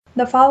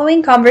The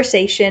following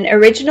conversation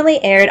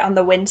originally aired on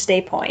the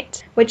Wednesday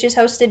Point, which is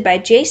hosted by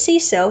J.C.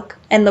 Silk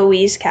and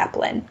Louise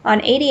Kaplan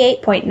on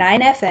 88.9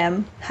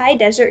 FM, High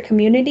Desert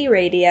Community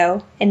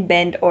Radio in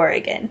Bend,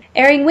 Oregon.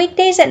 Airing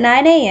weekdays at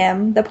 9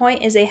 a.m., The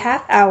Point is a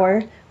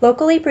half-hour,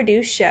 locally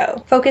produced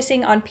show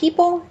focusing on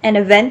people and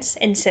events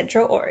in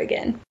Central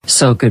Oregon.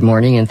 So good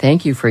morning and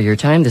thank you for your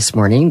time this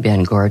morning,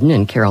 Ben Gordon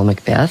and Carol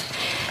Macbeth.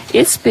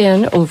 It's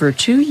been over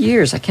 2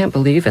 years, I can't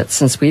believe it,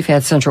 since we've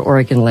had Central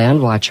Oregon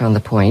Land Watch on The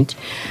Point.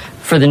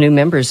 For the new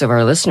members of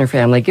our listener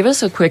family, give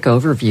us a quick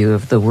overview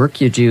of the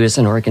work you do as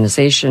an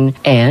organization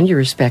and your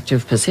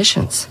respective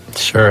positions.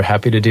 Sure,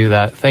 happy to do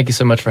that. Thank you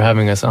so much for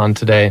having us on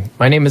today.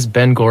 My name is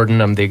Ben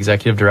Gordon. I'm the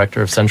Executive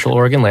Director of Central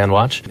Oregon Land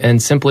Watch.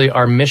 And simply,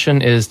 our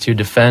mission is to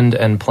defend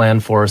and plan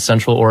for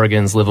Central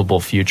Oregon's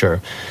livable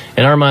future.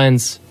 In our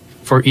minds,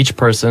 for each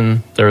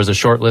person, there is a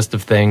short list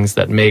of things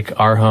that make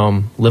our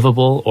home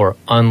livable or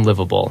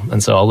unlivable.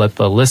 And so I'll let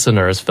the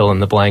listeners fill in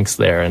the blanks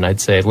there. And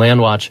I'd say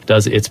Land Watch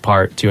does its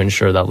part to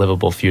ensure that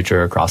livable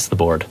future across the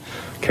board.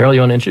 Carol, you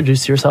want to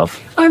introduce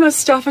yourself? I'm a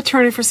staff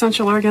attorney for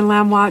Central Oregon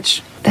Land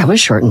Watch. That was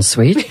short and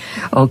sweet.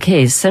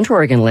 Okay, Central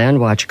Oregon Land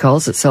Watch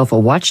calls itself a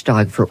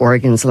watchdog for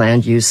Oregon's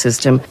land use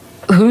system.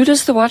 Who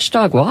does the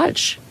watchdog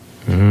watch?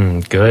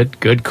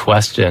 Good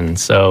question.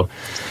 So,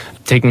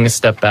 taking a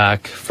step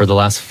back, for the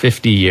last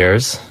 50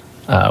 years,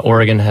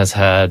 Oregon has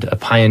had a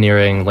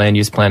pioneering land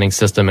use planning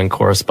system and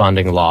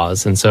corresponding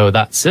laws. And so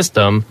that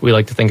system, we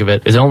like to think of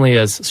it, is only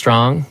as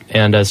strong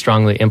and as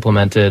strongly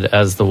implemented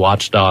as the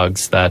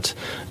watchdogs that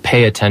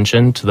pay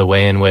attention to the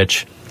way in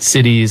which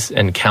cities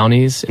and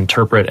counties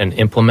interpret and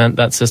implement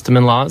that system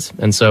and laws.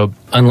 And so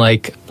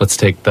unlike, let's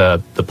take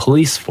the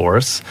police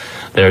force,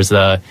 there's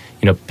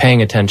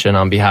paying attention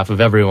on behalf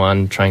of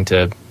everyone, trying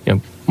to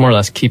more or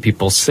less keep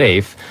people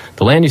safe.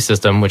 The land use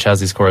system, which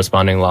has these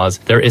corresponding laws,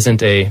 there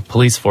isn't a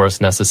police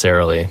force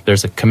necessarily.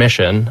 There's a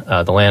commission,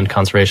 the Land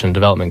Conservation and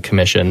Development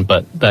Commission,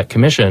 but that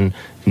commission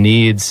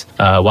needs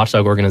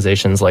watchdog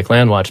organizations like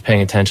Land Watch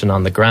paying attention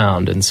on the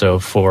ground. And so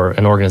for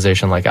an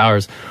organization like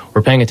ours,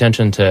 we're paying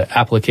attention to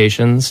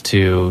applications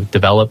to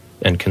develop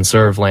and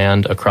conserve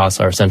land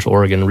across our Central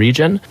Oregon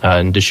region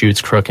in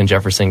Deschutes, Crook, and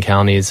Jefferson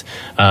counties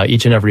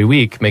each and every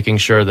week, making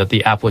sure that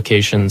the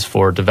applications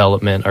for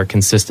development are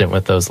consistent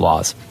with those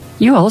laws.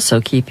 You also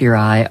keep your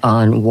eye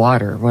on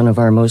water, one of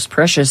our most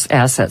precious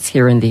assets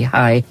here in the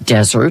high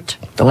desert.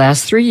 The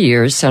last 3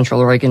 years, Central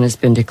Oregon has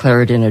been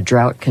declared in a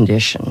drought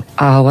condition.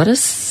 What has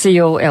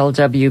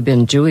COLW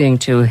been doing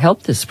to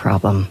help this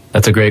problem?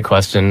 That's a great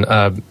question.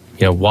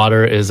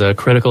 Water is a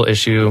critical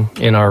issue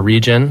in our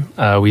region.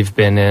 We've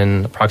been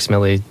in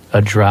approximately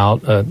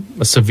a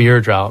severe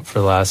drought for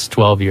the last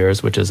 12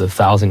 years, which is a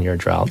 1,000-year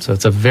drought. So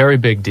it's a very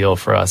big deal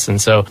for us. And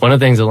so one of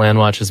the things that Land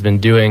Watch has been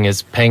doing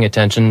is paying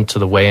attention to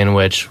the way in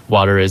which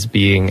water is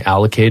being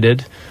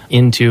allocated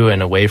into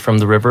and away from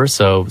the river.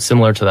 So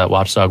similar to that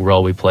watchdog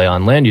role we play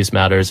on land use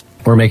matters,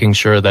 we're making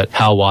sure that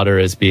how water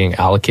is being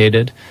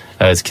allocated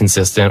is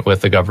consistent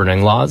with the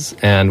governing laws.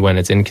 And when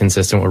it's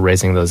inconsistent, we're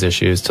raising those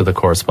issues to the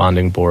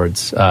corresponding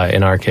boards.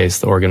 In our case,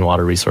 the Oregon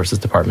Water Resources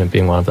Department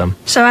being one of them.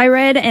 So I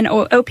read an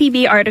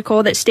OPB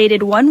article that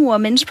stated one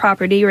woman's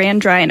property ran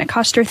dry and it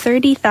cost her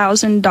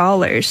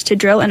 $30,000 to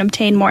drill and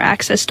obtain more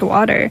access to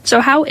water. So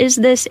how is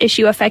this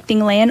issue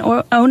affecting land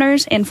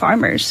owners and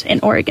farmers in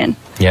Oregon?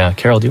 Yeah,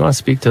 Carol, do you want to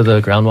speak to the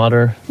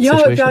groundwater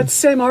situation? Yeah, that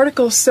same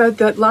article said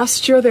that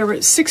last year there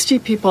were 60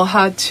 people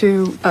had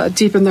to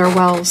deepen their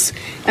wells.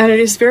 And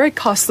it is very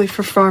costly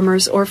for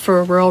farmers or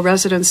for rural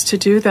residents to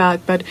do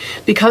that. But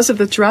because of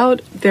the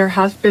drought, there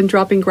have been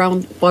dropping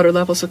groundwater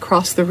levels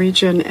across the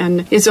region,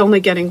 and it's only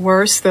getting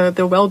worse.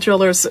 The well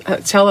drillers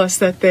tell us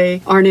that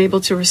they aren't able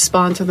to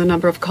respond to the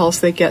number of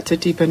calls they get to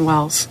deepen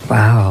wells.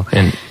 Wow.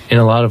 And in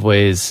a lot of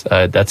ways,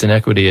 that's an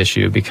equity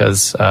issue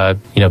because,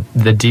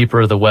 the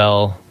deeper the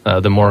well,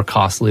 the more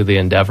costly the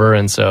endeavor.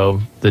 And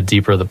so the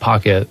deeper the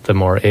pocket, the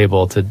more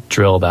able to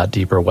drill that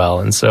deeper well.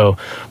 And so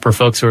for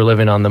folks who are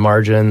living on the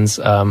margins,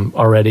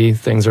 already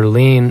things are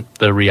lean.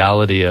 The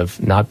reality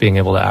of not being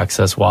able to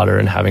access water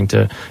and having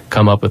to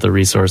come up with the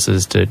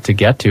resources to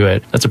get to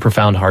it, that's a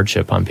profound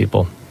hardship on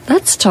people.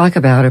 Let's talk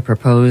about a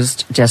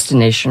proposed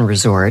destination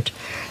resort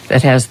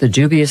that has the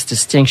dubious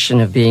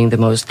distinction of being the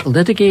most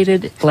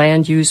litigated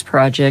land use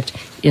project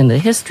in the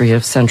history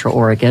of Central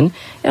Oregon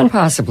and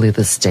possibly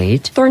the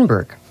state,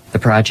 Thornburgh. The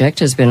project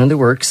has been in the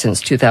works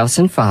since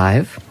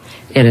 2005.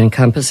 It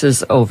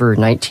encompasses over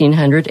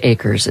 1,900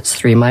 acres. It's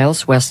 3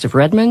 miles west of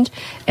Redmond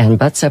and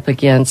butts up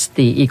against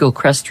the Eagle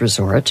Crest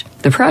Resort.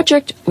 The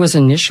project was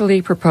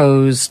initially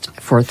proposed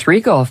for 3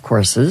 golf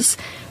courses,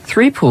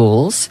 3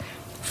 pools,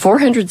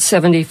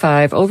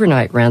 475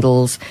 overnight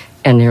rentals,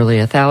 and nearly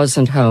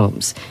 1,000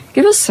 homes.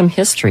 Give us some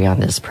history on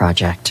this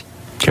project.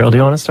 Carol, do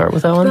you want to start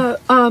with that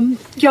one?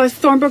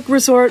 Thornburgh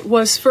Resort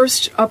was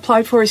first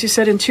applied for, as you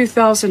said, in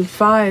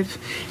 2005,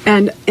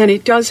 and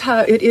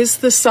it is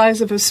the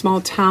size of a small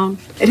town.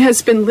 It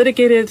has been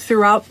litigated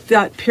throughout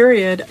that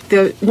period.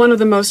 One of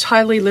the most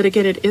highly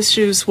litigated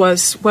issues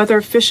was whether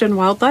fish and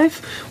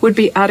wildlife would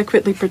be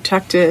adequately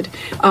protected.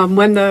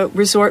 When the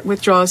resort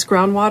withdraws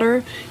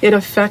groundwater, it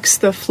affects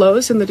the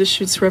flows in the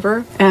Deschutes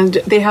River, and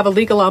they have a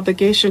legal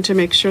obligation to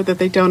make sure that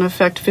they don't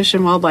affect fish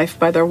and wildlife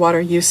by their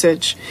water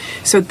usage.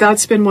 So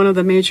that's been one of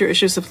the major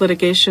issues of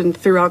litigation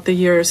throughout the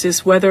years,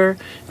 is whether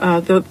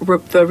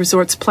the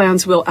resort's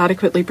plans will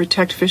adequately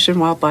protect fish and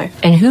wildlife.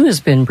 And who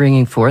has been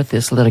bringing forth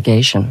this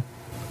litigation?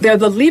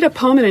 The lead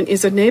opponent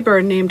is a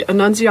neighbor named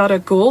Annunziata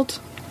Gould,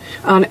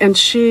 and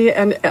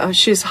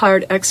she's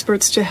hired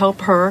experts to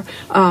help her,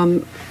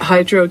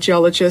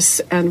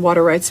 hydrogeologists and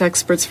water rights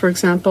experts, for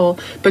example.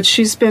 But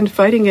she's been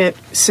fighting it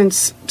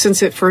since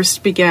it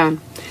first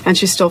began, and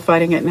she's still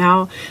fighting it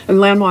now. And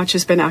Landwatch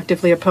has been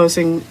actively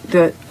opposing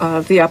the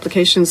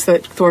applications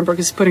that Thornburgh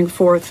is putting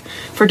forth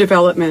for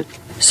development.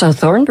 So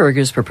Thornburgh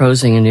is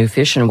proposing a new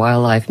fish and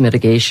wildlife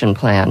mitigation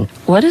plan.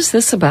 What is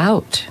this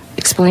about?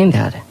 Explain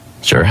that.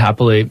 Sure,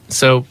 happily.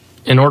 So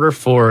in order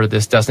for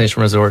this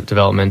destination resort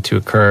development to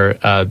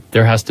occur,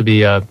 there has to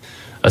be a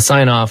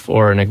sign-off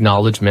or an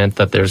acknowledgement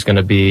that there's going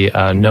to be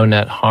no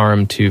net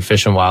harm to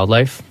fish and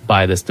wildlife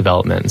by this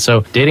development.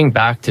 So dating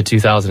back to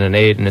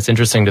 2008, and it's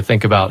interesting to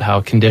think about how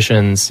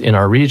conditions in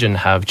our region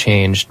have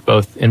changed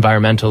both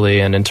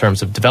environmentally and in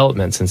terms of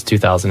development since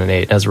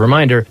 2008. As a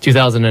reminder,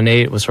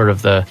 2008 was sort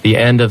of the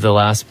end of the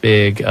last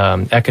big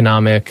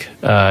economic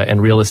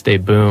and real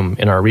estate boom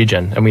in our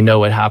region. And we know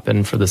what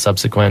happened for the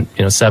subsequent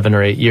 7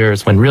 or 8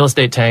 years when real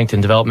estate tanked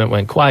and development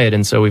went quiet.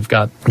 And so we've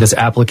got this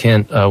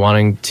applicant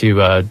wanting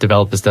to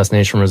develop this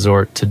destination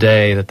resort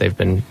today that they've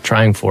been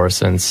trying for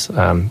since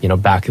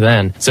back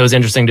then. So it's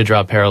interesting to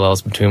draw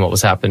parallels between what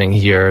was happening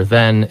here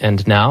then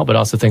and now, but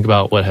also think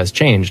about what has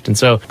changed. And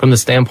so from the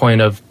standpoint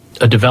of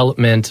a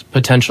development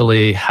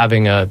potentially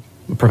having a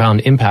profound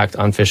impact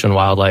on fish and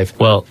wildlife,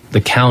 well,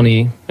 the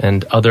county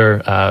and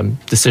other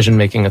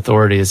decision-making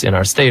authorities in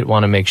our state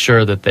want to make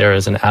sure that there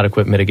is an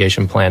adequate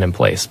mitigation plan in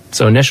place.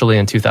 So initially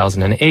in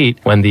 2008,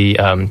 when the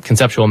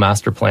conceptual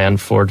master plan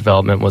for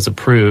development was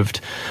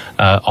approved,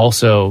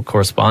 also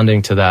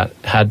corresponding to that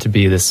had to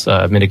be this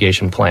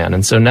mitigation plan.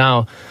 And so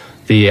now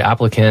the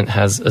applicant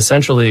has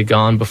essentially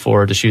gone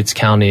before Deschutes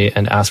County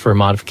and asked for a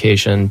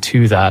modification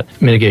to that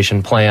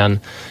mitigation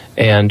plan.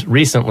 And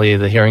recently,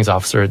 the hearings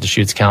officer at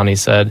Deschutes County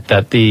said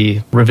that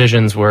the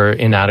revisions were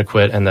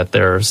inadequate and that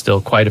there are still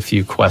quite a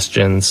few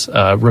questions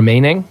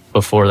remaining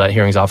before that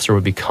hearings officer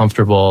would be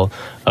comfortable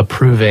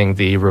approving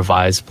the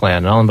revised plan.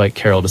 And I'll invite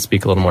Carol to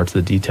speak a little more to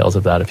the details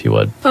of that, if you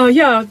would.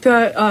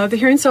 The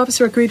hearings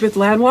officer agreed with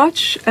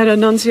Landwatch and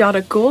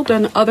Annunziata Gould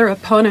and other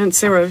opponents.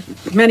 There were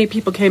many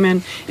people came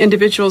in,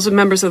 individuals and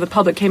members of the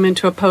public came in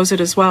to oppose it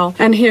as well.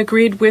 And he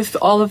agreed with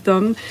all of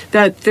them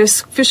that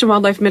this fish and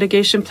wildlife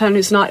mitigation plan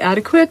is not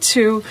adequate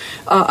to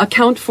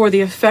account for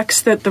the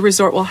effects that the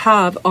resort will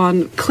have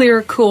on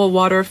clear, cool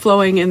water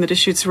flowing in the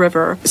Deschutes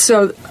River.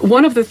 So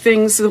one of the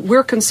things that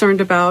we're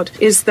concerned about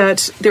is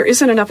that there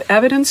isn't enough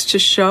evidence to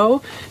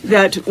show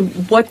that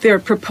what they're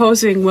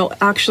proposing will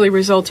actually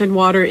result in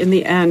water in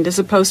the end, as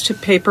opposed to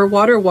paper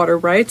water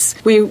rights.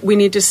 We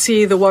need to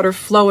see the water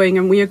flowing,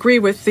 and we agree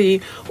with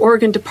the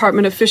Oregon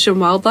Department of Fish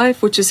and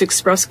Wildlife, which has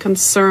expressed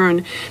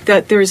concern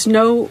that there is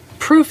no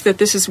proof that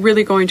this is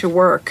really going to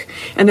work,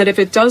 and that if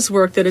it does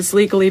work, that it's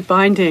legally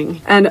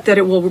binding, and that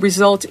it will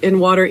result in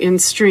water in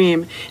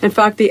stream. In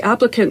fact, the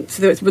applicant,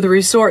 the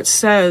resort,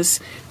 says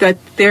that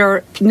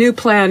their new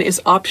plan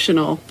is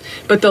optional,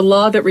 but the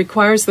law that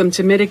requires them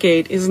to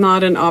mitigate is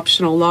not an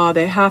optional law.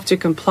 They have to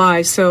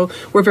comply. So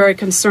we're very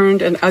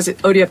concerned, and as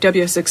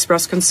ODFW has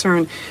expressed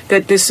concern,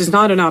 that this is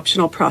not an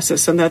optional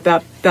process, and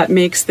that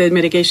makes the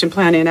mitigation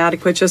plan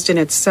inadequate just in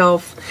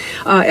itself.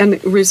 And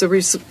there's a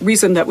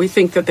reason that we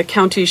think that the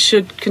county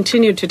should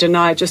continue to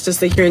deny, just as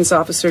the hearings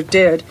officer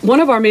did.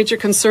 One of our major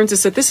concerns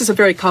is that this is a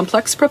very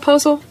complex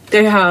proposal.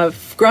 They have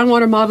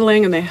groundwater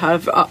modeling, and they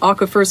have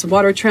aquifers and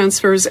water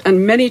transfers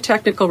and many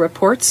technical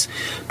reports.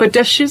 But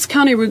Deschutes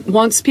County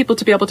wants people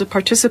to be able to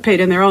participate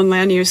in their own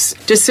land use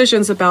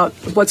decisions about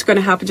what's going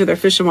to happen to their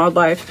fish and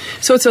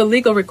wildlife. So it's a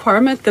legal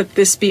requirement that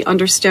this be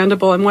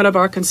understandable. And one of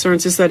our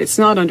concerns is that it's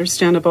not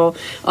understandable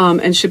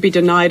and should be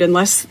denied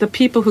unless the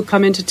people who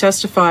come in to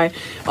testify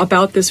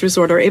about this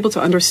resort are able to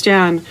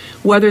understand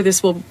whether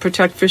this will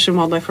protect fish and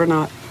wildlife or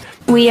not.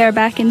 We are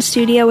back in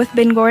studio with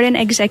Ben Gordon,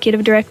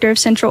 Executive Director of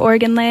Central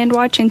Oregon Land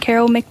Watch, and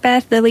Carol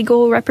Macbeth, the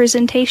legal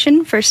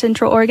representation for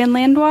Central Oregon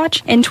Land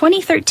Watch. In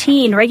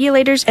 2013,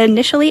 regulators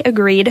initially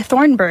agreed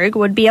Thornburgh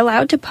would be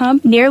allowed to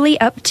pump nearly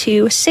up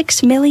to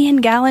 6 million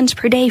gallons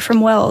per day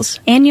from wells.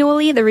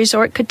 Annually, the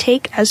resort could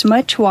take as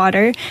much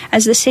water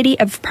as the city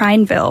of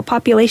Prineville,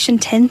 population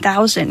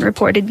 10,000,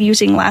 reported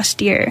using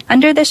last year.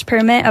 Under this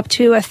permit, up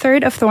to a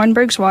third of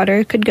Thornburgh's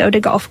water could go to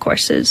golf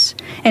courses.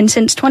 And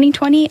since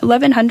 2020,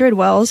 1,100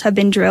 wells have been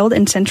been drilled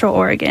in Central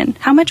Oregon.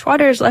 How much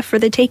water is left for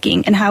the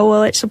taking, and how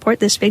will it support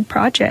this big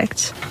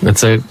project?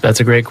 That's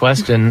a great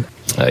question.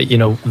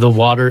 The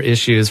water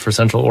issues for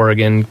Central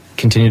Oregon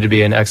continue to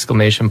be an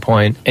exclamation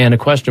point and a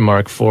question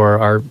mark for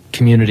our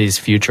community's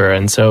future.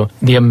 And so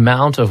the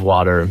amount of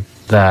water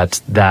that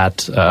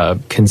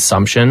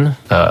consumption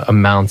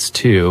amounts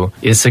to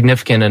is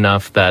significant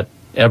enough that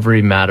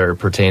every matter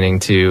pertaining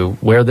to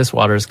where this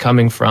water is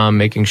coming from,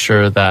 making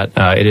sure that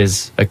it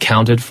is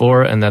accounted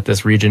for and that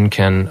this region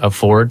can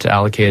afford to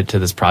allocate it to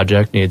this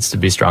project needs to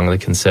be strongly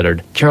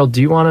considered. Carol,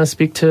 do you want to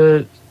speak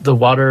to the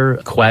water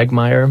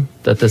quagmire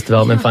that this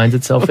development finds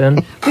itself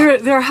in?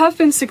 There have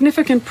been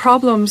significant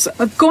problems.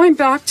 Going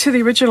back to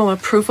the original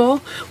approval,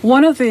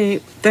 one of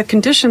the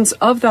conditions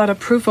of that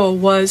approval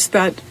was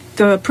that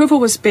the approval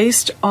was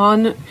based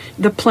on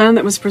the plan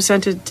that was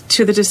presented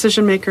to the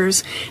decision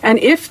makers. And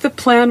if the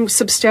plan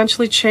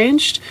substantially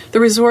changed, the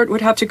resort would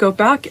have to go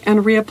back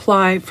and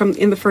reapply from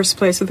in the first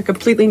place with a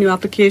completely new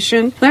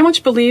application. Land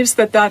Watch believes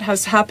that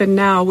has happened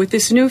now with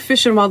this new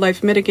fish and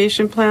wildlife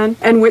mitigation plan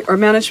or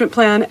management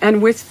plan,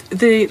 and with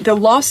the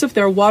loss of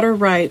their water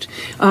right.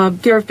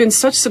 There have been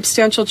such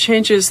substantial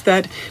changes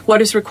that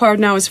what is required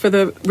now is for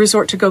the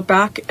resort to go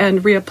back and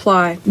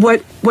reapply.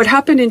 What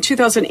happened in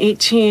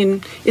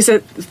 2018 is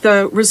that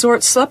the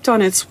resort slept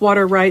on its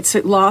water rights.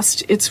 It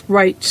lost its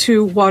right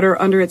to water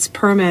under its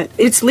permit.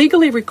 It's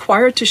legally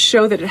required to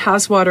show that it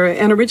has water,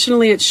 and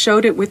originally it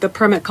showed it with a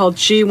permit called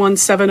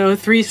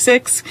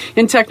G17036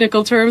 in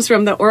technical terms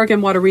from the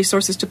Oregon Water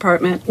Resources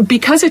Department.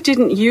 Because it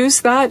didn't use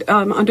that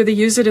under the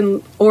use it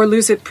or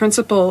lose it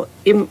principle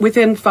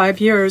within 5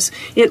 years,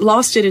 it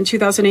lost it in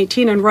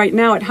 2018, and right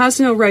now it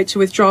has no right to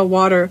withdraw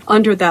water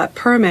under that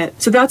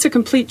permit. So that's a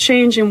complete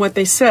change in what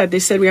they said. They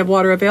said we have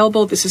water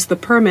available, this is the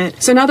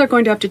permit. So now they're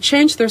going to have to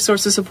change their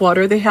sources of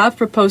water. They have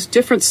proposed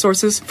different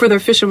sources for their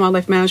fish and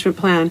wildlife management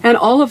plan. And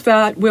all of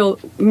that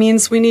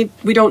means we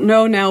don't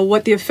know now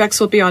what the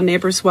effects will be on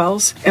neighbors'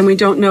 wells, and we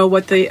don't know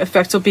what the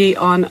effects will be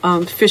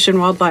on fish and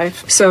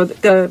wildlife. So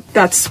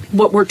that's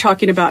what we're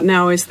talking about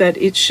now, is that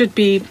it should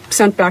be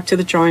sent back to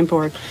the drawing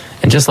board.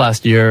 And just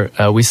last year,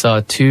 we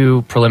saw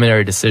 2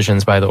 preliminary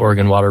decisions by the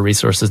Oregon Water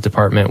Resources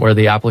Department where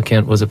the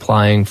applicant was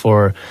applying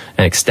for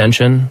an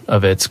extension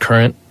of its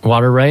current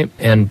water right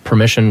and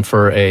permission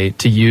to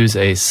use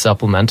a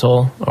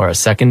supplemental or a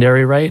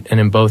secondary right. And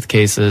in both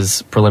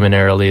cases,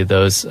 preliminarily,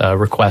 those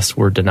requests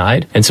were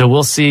denied. And so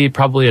we'll see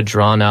probably a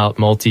drawn-out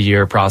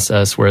multi-year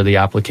process where the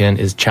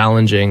applicant is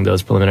challenging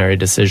those preliminary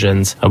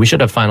decisions. We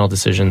should have final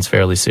decisions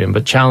fairly soon,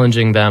 but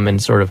challenging them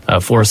and sort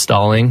of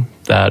forestalling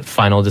that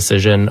final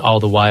decision,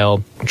 all the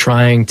while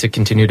trying to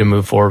continue to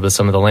move forward with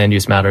some of the land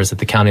use matters at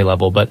the county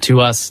level. But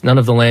to us, none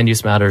of the land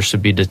use matters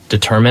should be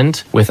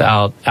determined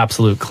without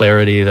absolute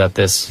clarity that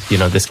this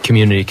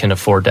community can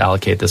afford to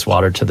allocate this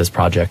water to this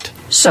project.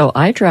 So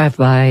I drive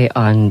by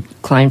on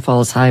Klein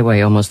Falls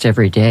Highway almost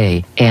every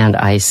day, and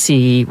I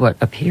see what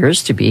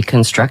appears to be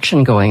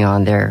construction going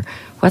on there.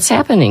 What's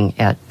happening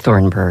at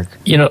Thornburgh?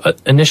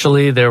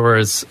 Initially there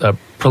was a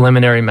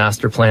preliminary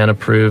master plan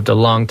approved a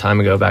long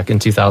time ago, back in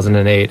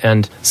 2008,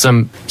 and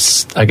some,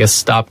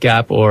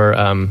 stopgap or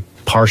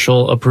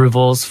partial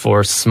approvals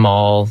for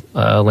small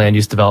land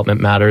use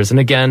development matters. And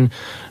again,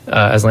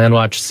 as Land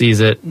Watch sees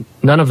it,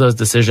 none of those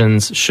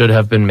decisions should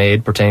have been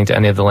made pertaining to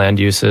any of the land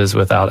uses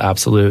without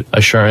absolute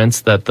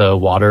assurance that the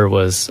water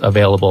was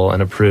available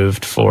and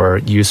approved for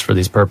use for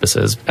these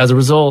purposes. As a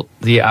result,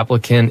 the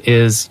applicant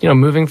is,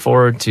 moving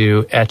forward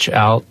to etch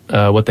out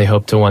what they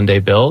hope to one day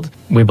build.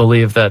 We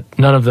believe that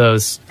none of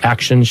those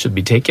actions should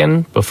be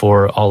taken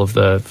before all of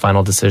the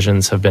final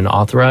decisions have been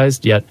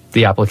authorized, yet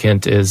the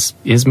applicant is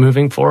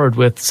moving forward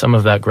with some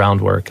of that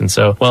groundwork. And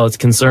so, while it's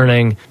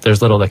concerning,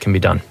 there's little that can be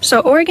done. So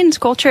Oregon's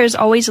culture has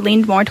always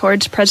leaned more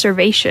towards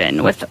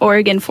preservation, with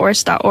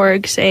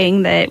OregonForest.org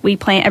saying that we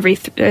plant every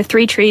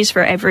 3 trees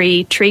for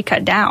every tree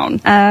cut down.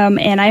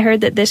 And I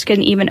heard that this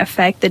can even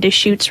affect the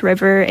Deschutes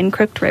River and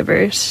Crooked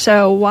Rivers.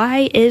 So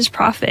why is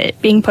profit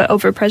being put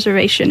over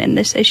preservation in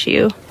this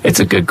issue? It's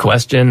a good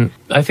question.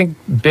 I think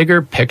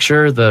bigger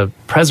picture, the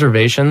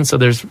preservation. So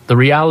there's the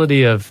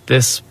reality of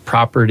this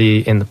property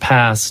in the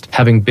past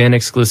having been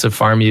exclusive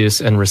farm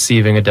use and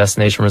receiving a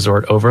destination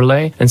resort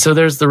overlay. And so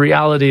there's the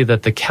reality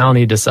that the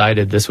county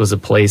decided this was a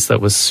place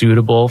that was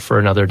suitable for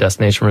another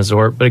destination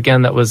resort. But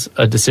again, that was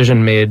a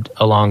decision made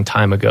a long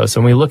time ago.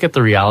 So when we look at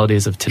the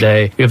realities of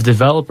today, we have a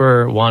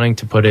developer wanting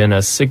to put in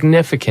a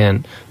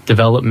significant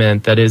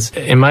development that is,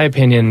 in my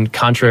opinion,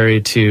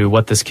 contrary to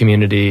what this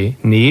community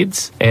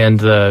needs and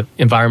the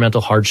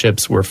environmental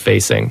hardships we're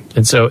facing.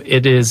 And so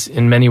it is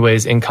in many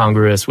ways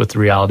incongruous with the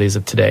realities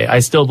of today. I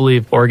still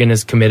believe Oregon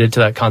is committed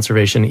to that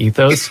conservation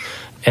ethos,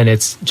 and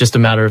it's just a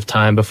matter of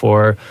time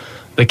before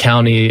the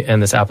county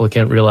and this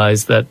applicant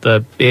realize that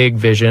the big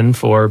vision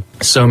for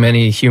so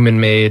many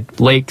human-made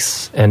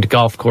lakes and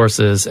golf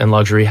courses and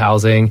luxury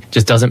housing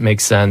just doesn't make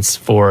sense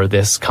for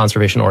this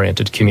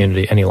conservation-oriented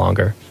community any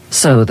longer.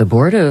 So the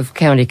Board of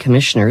County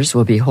Commissioners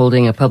will be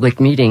holding a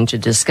public meeting to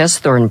discuss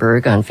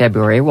Thornburgh on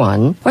February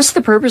 1. What's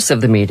the purpose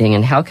of the meeting,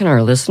 and how can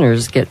our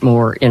listeners get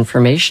more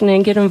information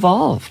and get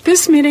involved?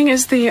 This meeting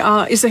is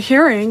a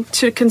hearing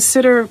to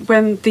consider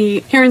when the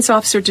hearings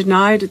officer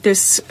denied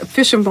this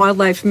Fish and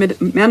Wildlife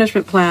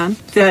Management Plan,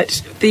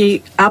 that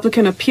the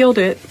applicant appealed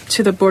it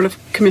to the Board of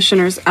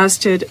Commissioners, as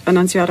did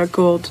Annunziata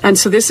Gould. And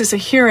so this is a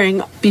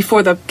hearing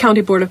before the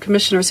County Board of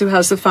Commissioners, who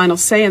has the final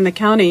say in the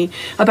county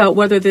about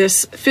whether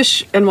this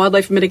Fish and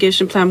Wildlife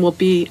Mitigation Plan will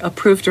be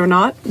approved or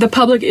not. The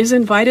public is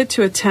invited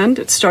to attend.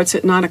 It starts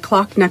at 9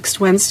 o'clock next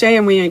Wednesday,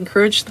 and we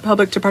encourage the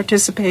public to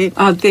participate.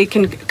 They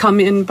can come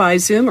in by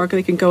Zoom, or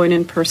they can go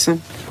in person.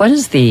 What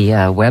is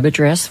the web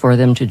address for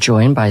them to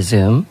join by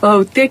Zoom?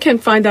 Oh, they can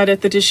find that at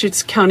the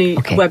Deschutes County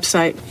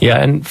website.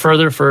 Yeah, and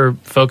further, for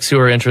folks who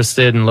are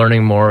interested in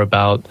learning more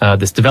about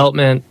this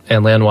development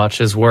and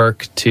Landwatch's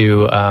work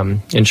to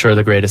ensure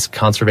the greatest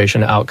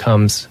conservation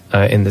outcomes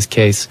in this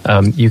case,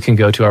 you can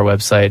go to our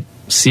website,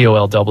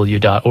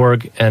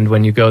 colw.org, and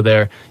when you go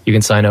there, you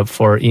can sign up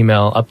for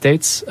email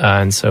updates,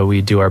 and so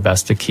we do our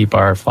best to keep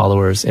our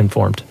followers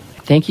informed.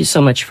 Thank you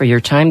so much for your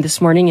time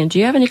this morning, and do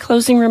you have any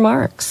closing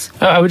remarks?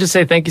 I would just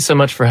say thank you so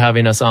much for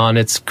having us on.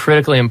 It's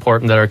critically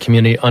important that our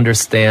community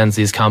understands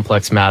these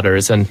complex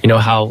matters and,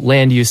 how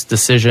land use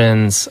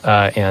decisions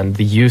and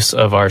the use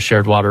of our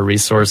shared water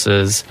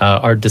resources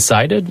are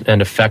decided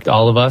and affect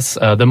all of us.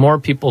 The more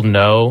people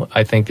know,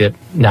 I think it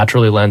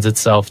naturally lends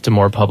itself to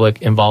more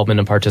public involvement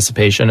and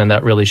participation, and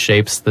that really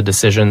shapes the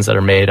decisions that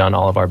are made on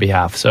all of our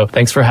behalf. So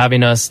thanks for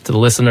having us. To the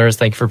listeners,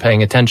 thank you for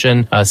paying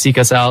attention. Seek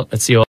us out at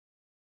COL.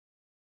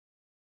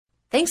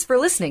 Thanks for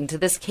listening to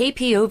this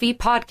KPOV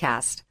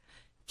podcast.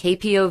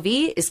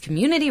 KPOV is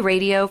community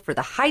radio for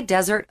the high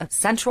desert of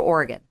Central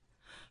Oregon.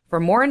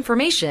 For more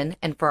information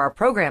and for our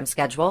program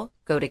schedule,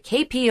 go to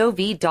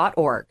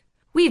kpov.org.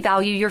 We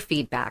value your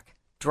feedback.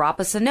 Drop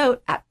us a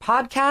note at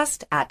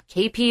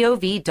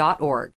podcast@kpov.org.